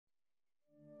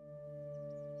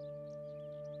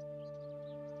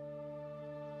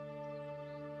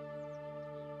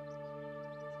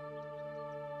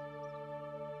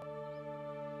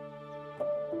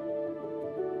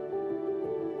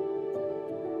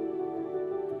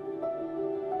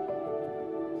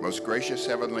Most gracious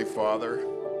Heavenly Father,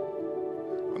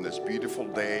 on this beautiful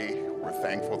day, we're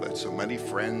thankful that so many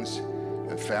friends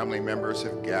and family members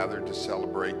have gathered to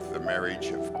celebrate the marriage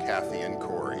of Kathy and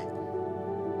Kory,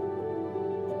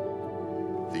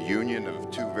 the union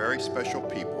of two very special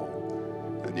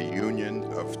people and the union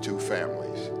of two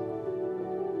families.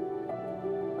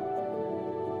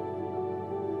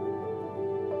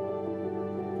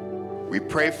 We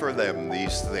pray for them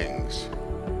these things.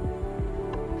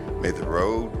 May the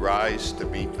road rise to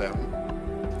meet them.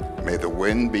 May the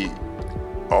wind be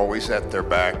always at their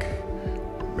back.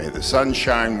 May the sun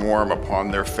shine warm upon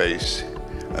their face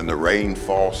and the rain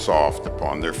fall soft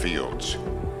upon their fields.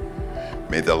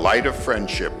 May the light of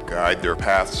friendship guide their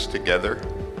paths together.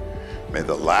 May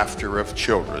the laughter of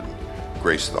children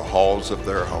grace the halls of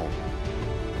their home.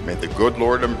 May the good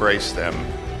Lord embrace them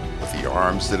with the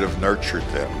arms that have nurtured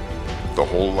them the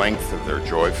whole length of their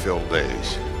joy-filled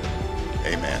days.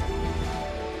 Amen.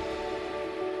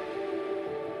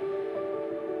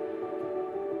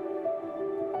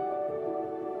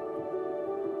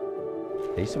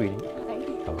 Hey, sweetie.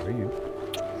 Hi. How are you?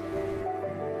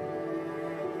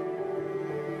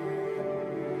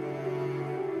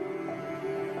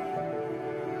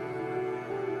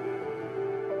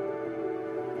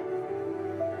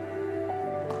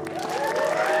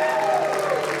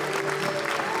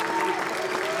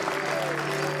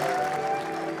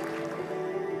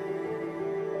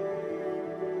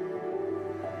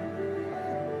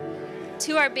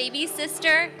 To our baby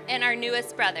sister and our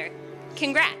newest brother,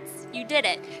 congrats, you did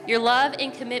it. Your love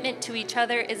and commitment to each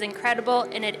other is incredible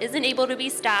and it isn't able to be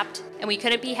stopped, and we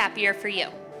couldn't be happier for you.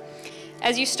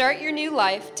 As you start your new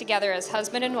life together as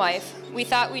husband and wife, we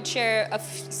thought we'd share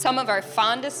some of our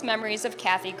fondest memories of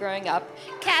Kathy growing up.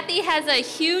 Kathy has a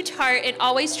huge heart and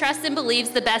always trusts and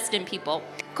believes the best in people.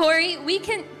 Kory, we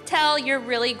can tell you're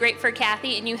really great for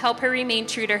Kathy and you help her remain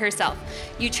true to herself.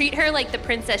 You treat her like the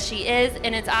princess she is,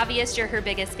 and it's obvious you're her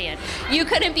biggest fan. You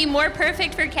couldn't be more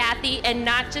perfect for Kathy, and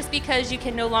not just because you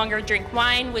can no longer drink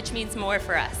wine, which means more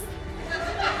for us.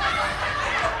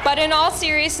 But in all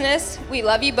seriousness, we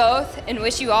love you both and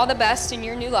wish you all the best in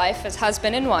your new life as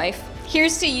husband and wife.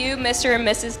 Here's to you, Mr. and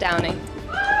Mrs. Downing.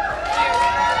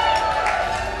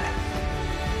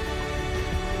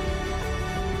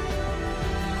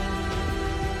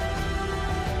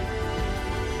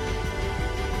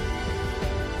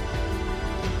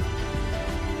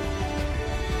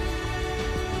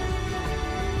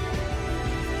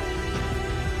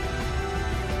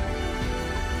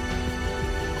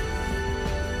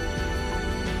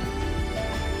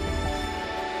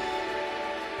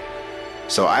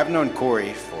 So I've known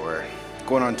Kory for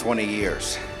going on 20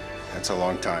 years. That's a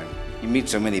long time. You meet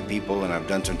so many people, and I've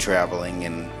done some traveling,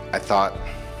 and I thought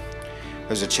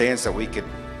there's a chance that we could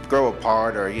grow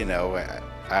apart, or, you know,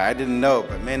 I didn't know,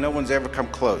 but man, no one's ever come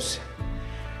close.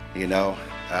 You know,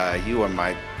 you are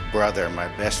my brother, my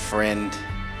best friend,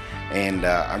 and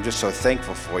I'm just so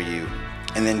thankful for you.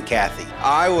 And then Kathy.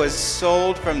 I was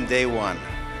sold from day one.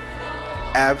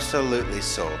 Absolutely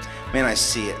sold. Man, I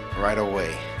see it right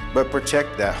away. But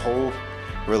protect that whole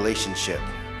relationship.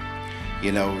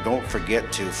 You know, don't forget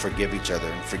to forgive each other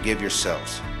and forgive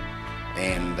yourselves.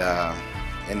 And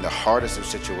in the hardest of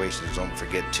situations, don't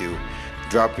forget to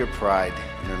drop your pride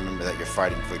and remember that you're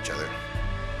fighting for each other.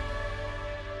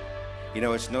 You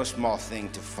know, it's no small thing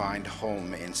to find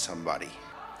home in somebody.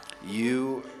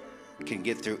 You can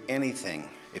get through anything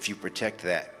if you protect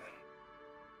that.